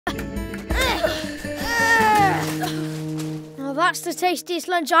That's the tastiest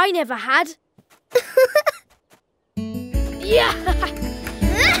lunch I never had. Yeah!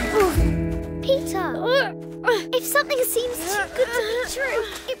 Peter, if something seems too good to be true,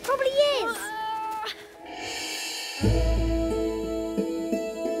 it probably is.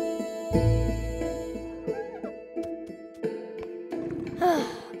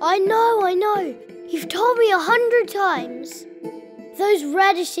 I know. You've told me 100 times. Those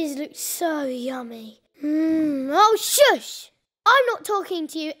radishes look so yummy. Oh, shush! I'm not talking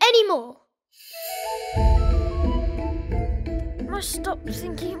to you anymore. Must stop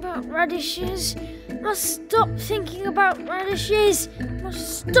thinking about radishes. Must stop thinking about radishes.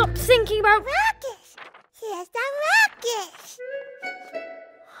 Must stop thinking about... Radish! Here's the radish!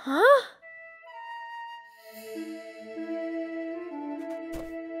 Huh?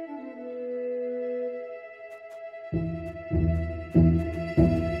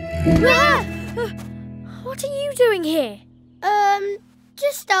 What are you doing here?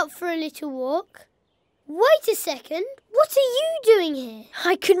 Just out for a little walk. Wait a second. What are you doing here?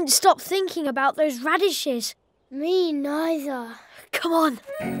 I couldn't stop thinking about those radishes. Me neither. Come on.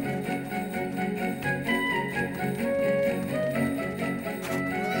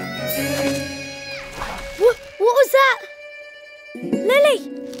 What was that? Lily!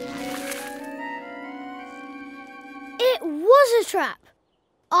 It was a trap.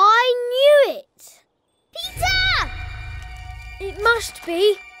 I knew it. Peter! It must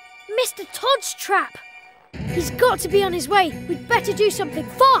be Mr. Todd's trap. He's got to be on his way. We'd better do something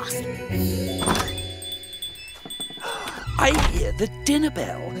fast. I hear the dinner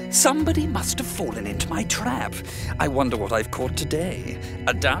bell. Somebody must have fallen into my trap. I wonder what I've caught today.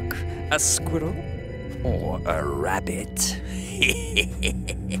 A duck, a squirrel, or a rabbit?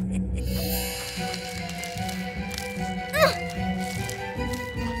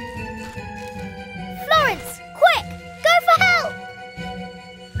 Florence, quick! Go for help!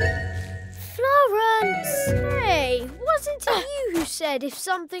 Florence! Hey, wasn't it you who said if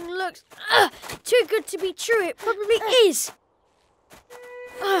something looks too good to be true, it probably is?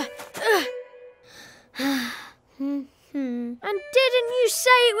 And didn't you say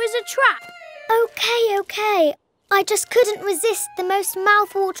it was a trap? Okay. I just couldn't resist the most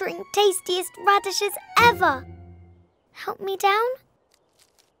mouth-watering, tastiest radishes ever. Help me down?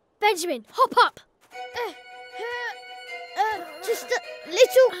 Benjamin, hop up. Just a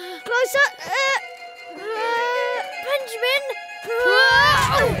little closer. Benjamin!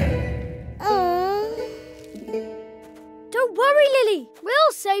 Don't worry, Lily.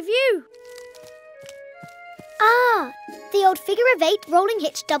 We'll save you. Ah, the old figure of 8 rolling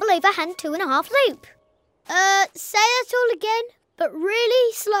hitch double overhand 2.5 loop. Say that all again, but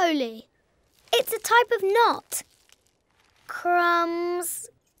really slowly. It's a type of knot. Crumbs,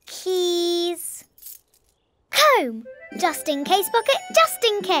 keys, comb. Just in case pocket, just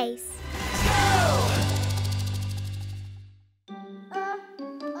in case.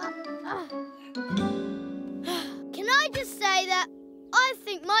 Can I just say that I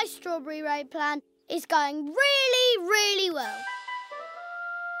think my strawberry raid plan is going really, really well.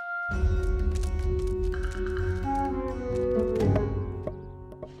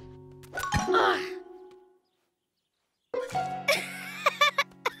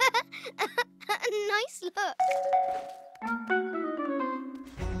 Nice look.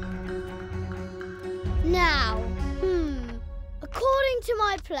 Now, according to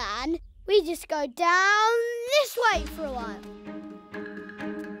my plan, we just go down this way for a while.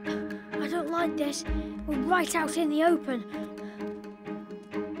 I don't like this. We're right out in the open.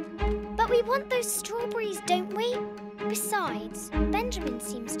 But we want those strawberries, don't we? Besides, Benjamin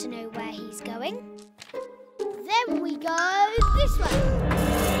seems to know where he's going. Then we go this way.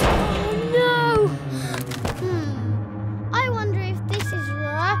 Oh, no! I wonder if this is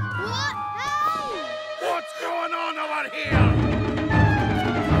right. What? Hey! What's going on over here?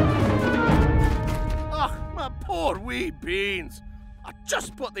 Oh, my poor wee beans. I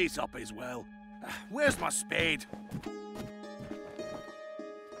just put these up as well. Where's my spade?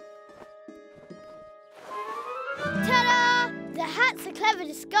 Ta-da! The hat's a clever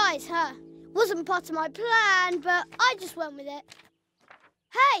disguise, huh? Wasn't part of my plan, but I just went with it.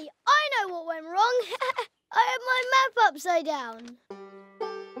 Hey, I know what went wrong. I had my map upside down.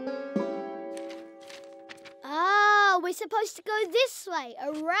 Ah, we're supposed to go this way,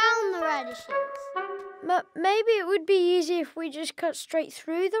 around the radishes. But maybe it would be easier if we just cut straight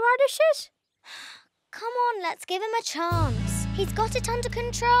through the radishes? Come on, let's give him a chance. He's got it under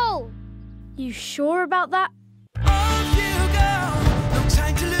control. You sure about that? Off you go, no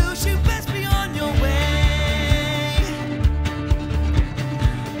time to lose, you best be on your way.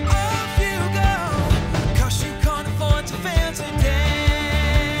 Off you go, 'cause you can't afford to fail today.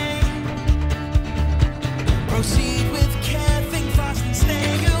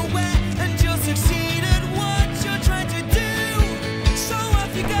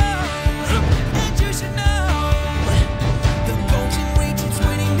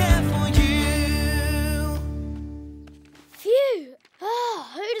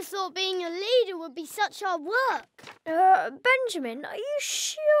 much hard work. Benjamin, are you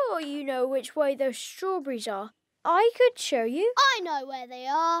sure you know which way those strawberries are? I could show you. I know where they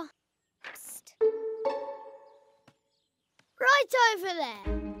are. Psst. Right over there.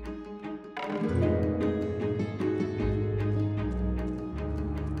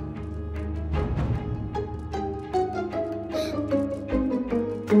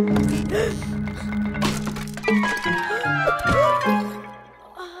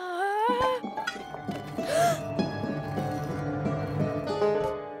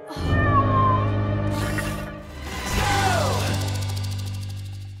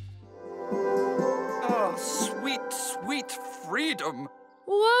 Oh, sweet, sweet freedom.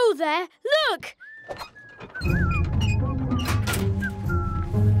 Whoa there, look!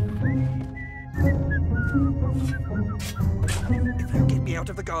 If you get me out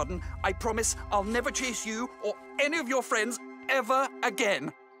of the garden, I promise I'll never chase you or any of your friends ever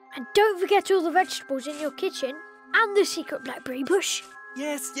again. And don't forget all the vegetables in your kitchen and the secret blackberry bush.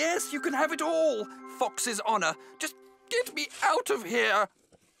 Yes, yes, you can have it all. Fox's honour. Just get me out of here.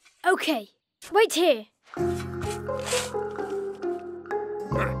 Okay, wait here.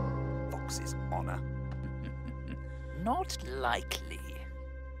 Fox's honour. Not likely.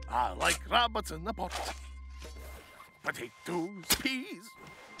 I like rabbits in the pot. Potatoes, peas.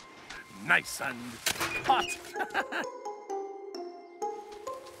 Nice and hot.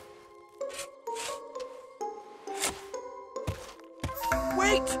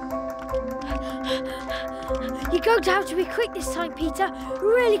 Wait! You're going to have to be quick this time, Peter.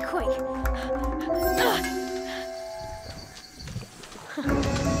 Really quick.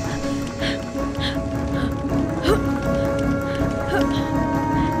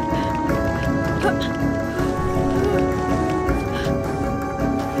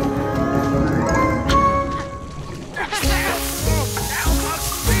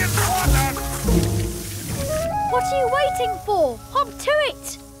 What are you waiting for? Hop to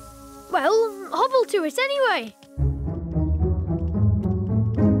it! Well, hobble to it anyway.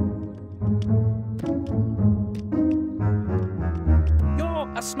 You're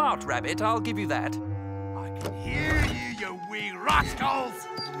a smart rabbit, I'll give you that. I can hear you, you wee rascals!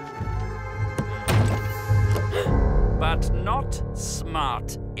 But not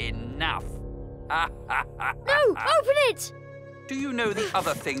smart enough. No, open it! Do you know the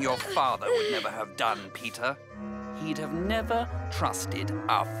other thing your father would never have done, Peter? He'd have never trusted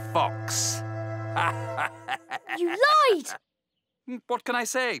a fox. You lied! What can I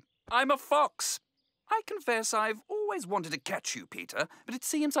say? I'm a fox. I confess I've always wanted to catch you, Peter, but it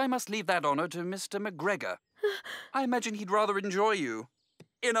seems I must leave that honour to Mr. McGregor. I imagine he'd rather enjoy you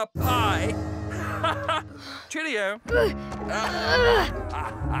in a pie. Cheerio.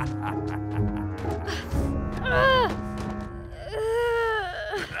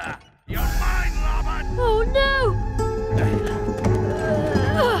 You're mine, Robert! Oh no!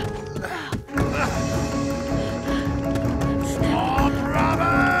 Stop,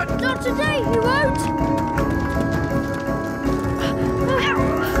 Robert! Not today, he won't!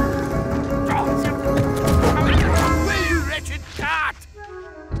 Will you, wretched cat?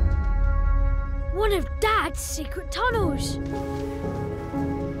 One of Dad's secret tunnels.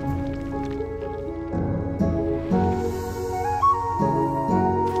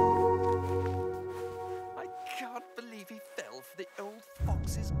 I can't believe he fell for the old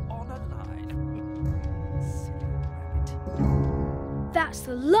fox's honour line. Silly rabbit. That's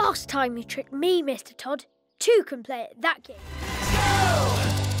the last time you tricked me, Mr. Todd. Two can play at that game.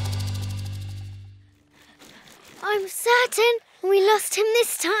 I'm certain we lost him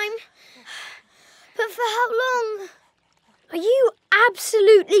this time. But for how long? Are you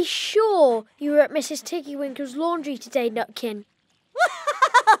absolutely sure you were at Mrs. Tiggy-Winkle's laundry today, Nutkin?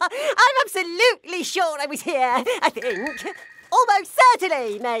 I'm absolutely sure I was here, I think. Almost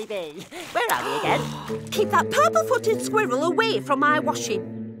certainly, maybe. Where are we again? Keep that purple-footed squirrel away from my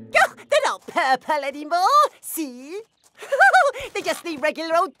washing. Oh, they're not purple anymore. See? They just need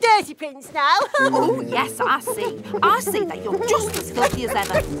regular old dirty prints now. Oh, yes, I see. I see that you're just as filthy as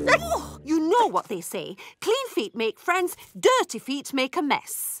ever. Oh, you know what they say. Clean feet make friends, dirty feet make a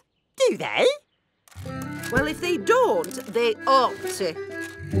mess. Do they? Well, if they don't, they ought to.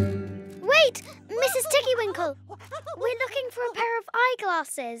 Wait, Mrs. Tiggy-Winkle. We're looking for a pair of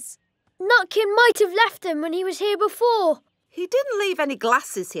eyeglasses. Nutkin might have left them when he was here before. He didn't leave any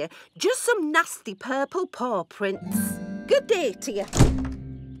glasses here, just some nasty purple paw prints. Good day to you.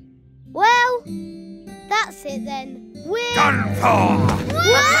 Well, that's it then. We're... Done for!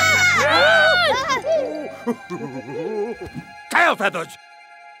 Tail feathers!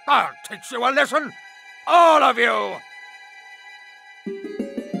 I'll teach you a lesson, all of you!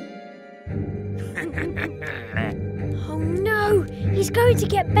 no! He's going to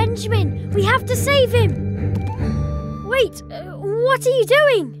get Benjamin! We have to save him! Wait, what are you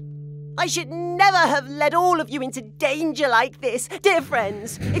doing? I should never have led all of you into danger like this. Dear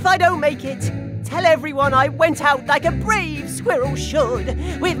friends, if I don't make it, tell everyone I went out like a brave squirrel should,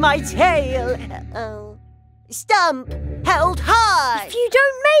 with my tail, stump held high. If you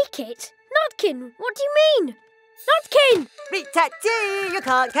don't make it? Nutkin, what do you mean? Nutkin! Rat-tat-tee, you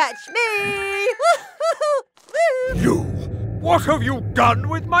can't catch me. You! What have you done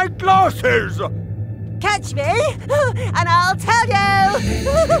with my glasses? Catch me, and I'll tell you.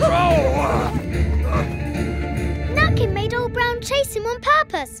 Nutkin made Old Brown chase him on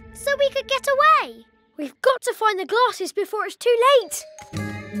purpose, so we could get away. We've got to find the glasses before it's too late.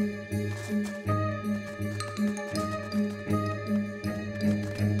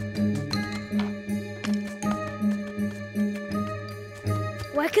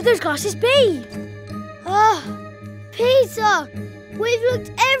 Where could those glasses be? Peter! We've looked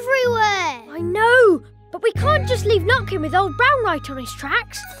everywhere! I know, but we can't just leave Nutkin with Old Brown right on his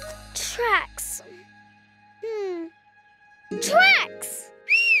tracks. Tracks. Tracks!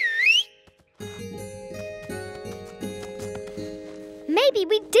 Maybe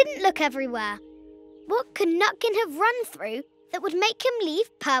we didn't look everywhere. What could Nutkin have run through that would make him leave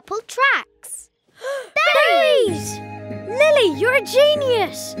purple tracks? Berries! Lily, you're a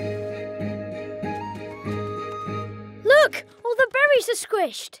genius! Look, all the berries are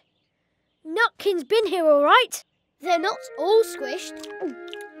squished. Nutkin's been here, all right? They're not all squished.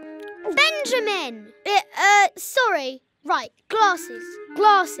 Benjamin! Sorry. Right, glasses.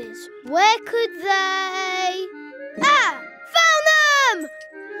 Glasses. Where could they... Ah! Found them!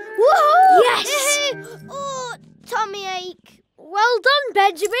 Woohoo! Yes! Oh, tummy ache. Well done,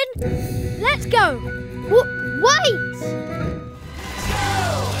 Benjamin. Let's go. Wait!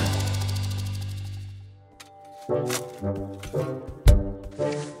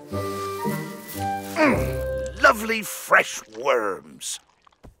 Lovely fresh worms.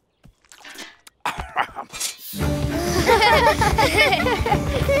 Oh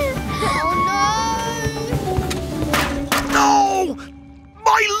No!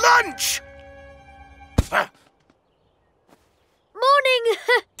 My lunch! Morning.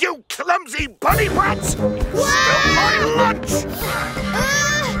 You clumsy bunny brats! Spill my lunch!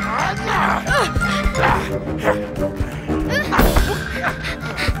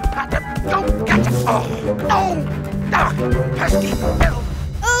 Go get it! Oh, no! Pesky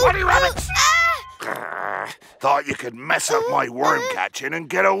bunny rabbits! Thought you could mess up my worm catching and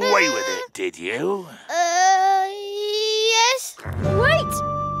get away with it, did you? Yes? Wait.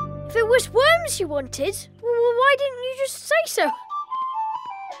 If it was worms you wanted, why didn't you just say so?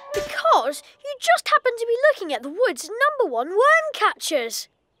 Because you just happened to be looking at the wood's #1 worm catchers.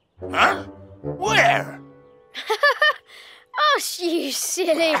 Huh? Where? Us, you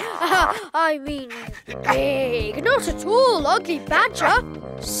silly. I mean, big, not at all ugly badger.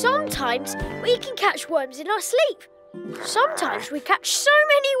 Sometimes we can catch worms in our sleep. Sometimes we catch so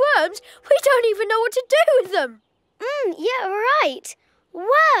many worms we don't even know what to do with them. Yeah, right.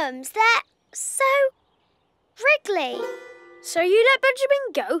 Worms, they're so wriggly. So you let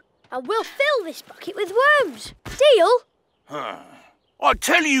Benjamin go and we'll fill this bucket with worms. Deal? I'll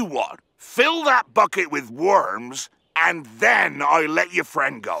tell you what. Fill that bucket with worms and then I'll let your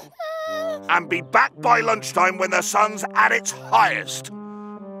friend go. And be back by lunchtime when the sun's at its highest.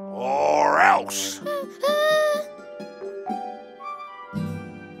 Or else.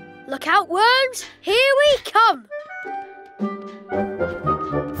 Look out, worms. Here we come.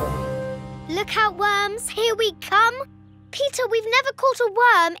 Look out, worms, here we come. Peter, we've never caught a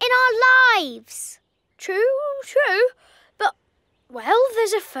worm in our lives. True. But, well,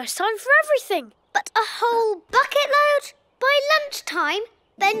 there's a first time for everything. But a whole bucket load? By lunchtime?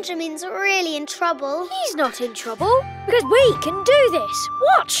 Benjamin's really in trouble. He's not in trouble because we can do this.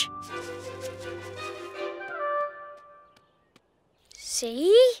 Watch.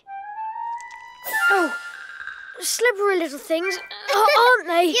 See? Oh, slippery little things, aren't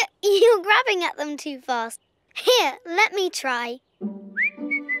they? You're grabbing at them too fast. Here, let me try.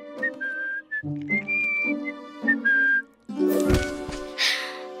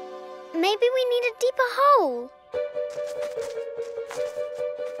 Maybe we need a deeper hole.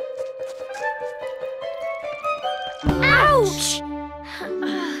 Ouch!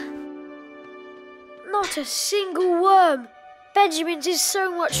 Not a single worm. Benjamin's in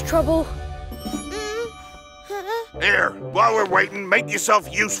so much trouble. Here, while we're waiting, make yourself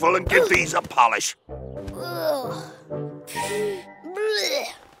useful and give these a polish. Ugh.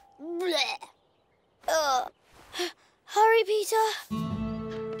 Blech. Blech. Hurry, Peter.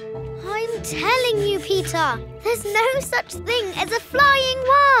 I'm telling you, Peter, there's no such thing as a flying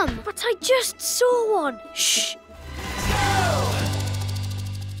worm. But I just saw one. Shh.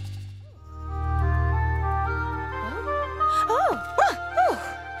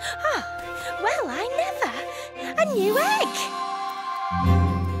 Well, I never. A new egg.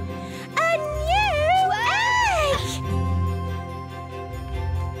 A new egg.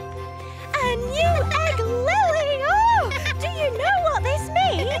 A new egg, Lily. Oh, do you know what this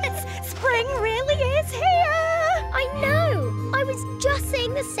means? Spring really is here. I know. I was just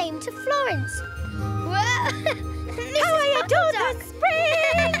saying the same to Florence. How I adore the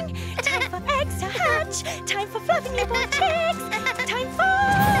spring! Time for eggs to hatch. Time for fluffing newborn chicks. Time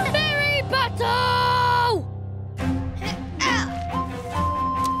for Berry battle!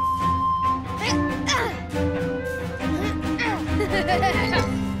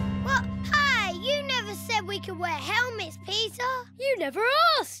 Well, hey, you never said we could wear helmets, Peter. You never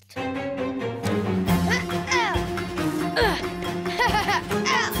asked.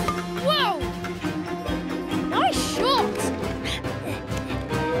 Whoa! Nice shot!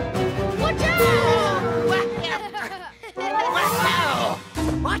 Watch out!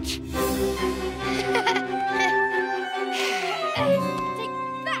 What? Take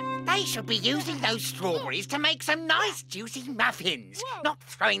that! They should be using those strawberries to make some nice juicy muffins, not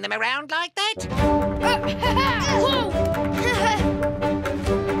throwing them around like that. Whoa!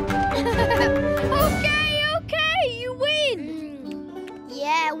 Okay, you win!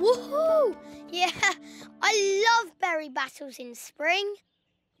 Yeah, woohoo! Yeah, I love berry battles in spring.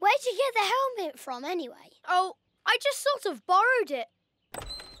 Where'd you get the helmet from, anyway? Oh, I just sort of borrowed it.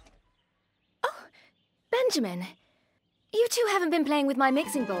 Benjamin, you two haven't been playing with my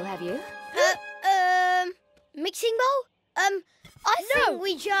mixing bowl, have you? Mixing bowl? I think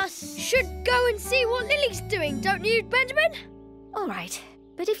we just should go and see what Lily's doing, don't you, Benjamin? All right,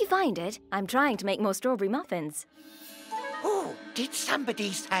 but if you find it, I'm trying to make more strawberry muffins. Oh, did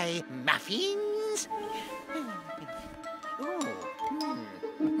somebody say muffins?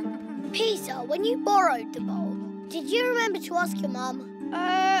 Peter, when you borrowed the bowl, did you remember to ask your mum?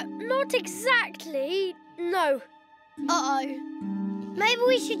 Not exactly, no. Uh-oh. Maybe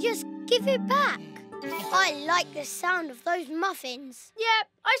we should just give it back. I like the sound of those muffins. Yeah,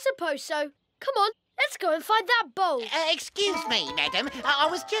 I suppose so. Come on, let's go and find that bowl. Excuse me, madam. I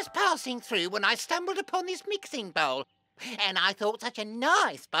was just passing through when I stumbled upon this mixing bowl. And I thought such a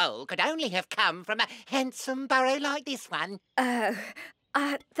nice bowl could only have come from a handsome burrow like this one.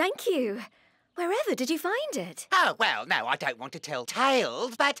 Thank you. Wherever did you find it? Oh, well, no, I don't want to tell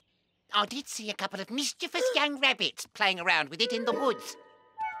tales, but I did see a couple of mischievous young rabbits playing around with it in the woods.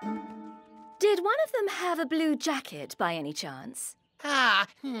 Did one of them have a blue jacket by any chance?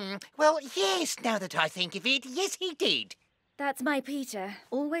 Well, yes, now that I think of it, yes, he did. That's my Peter,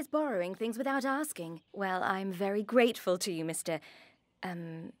 always borrowing things without asking. Well, I'm very grateful to you, Mr.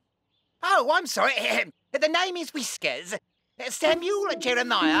 Oh, I'm sorry. The name is Whiskers. Samuel,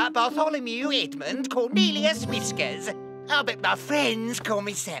 Jeremiah, Bartholomew, Edmund, Cornelius Whiskers. Oh, but my friends call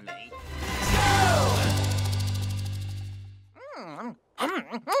me Sammy.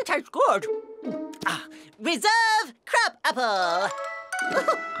 Tastes good. Reserve crab apple.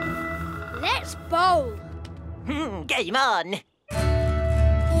 Let's bowl. Game on.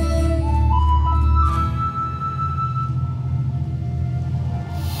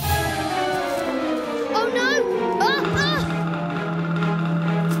 Oh, no!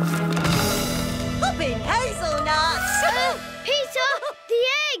 Hopping hazelnuts. Peter, the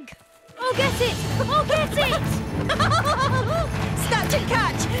egg! I'll get it! I'll get it! Snatch and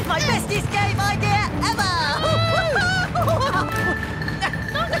catch! My bestest game idea ever!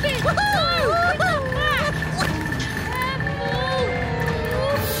 Pumpkin! No! Put that back!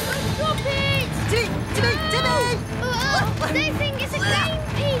 Stop it! They think it's a game,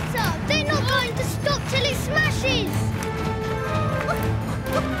 Peter! They're not going to stop till it smashes!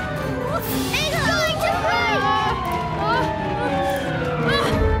 It's going to break!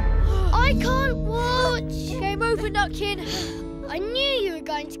 I can't watch! Game over, Nutkin. I knew you were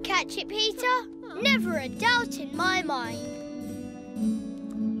going to catch it, Peter. Never a doubt in my mind.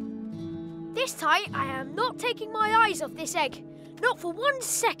 This time, I am not taking my eyes off this egg. Not for 1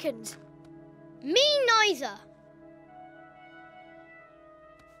 second. Me neither.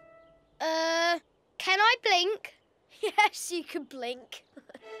 Can I blink? Yes, you can blink.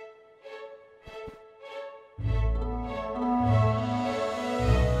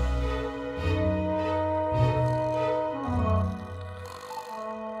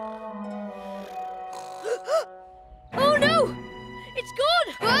 Oh no! It's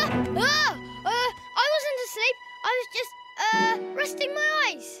gone! I wasn't asleep. I was just resting my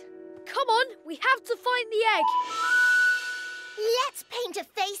eyes. paint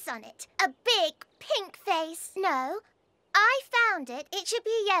a face on it. A big pink face. No, I found it. It should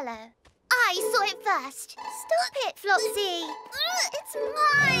be yellow. I saw it first. Stop it, Flopsy. It's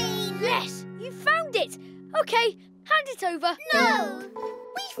mine. Yes, you found it. OK, hand it over. No,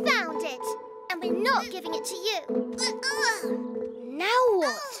 we found it. And we're not giving it to you. Now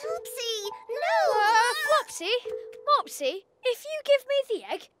what? Flopsy, no. Flopsy, Mopsy, if you give me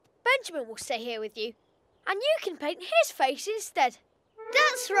the egg, Benjamin will stay here with you. And you can paint his face instead.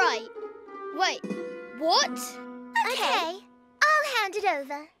 That's right. Wait, what? Okay, I'll hand it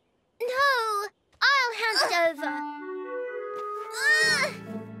over. No, I'll hand it over.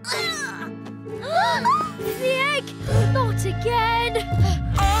 The egg! Not again!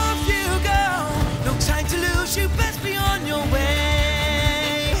 Off you go, no time to lose, you best be on your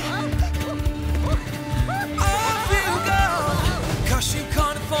way. Off you go, 'cause you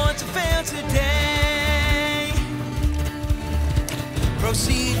can't afford to fail today.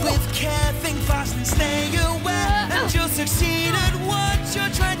 Proceed with care, think fast and stay aware, and you'll succeed at what you're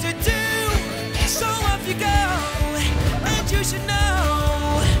trying to do. So off you go, and you should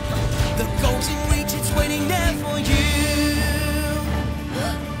know the goal's in reach, it's waiting there for you.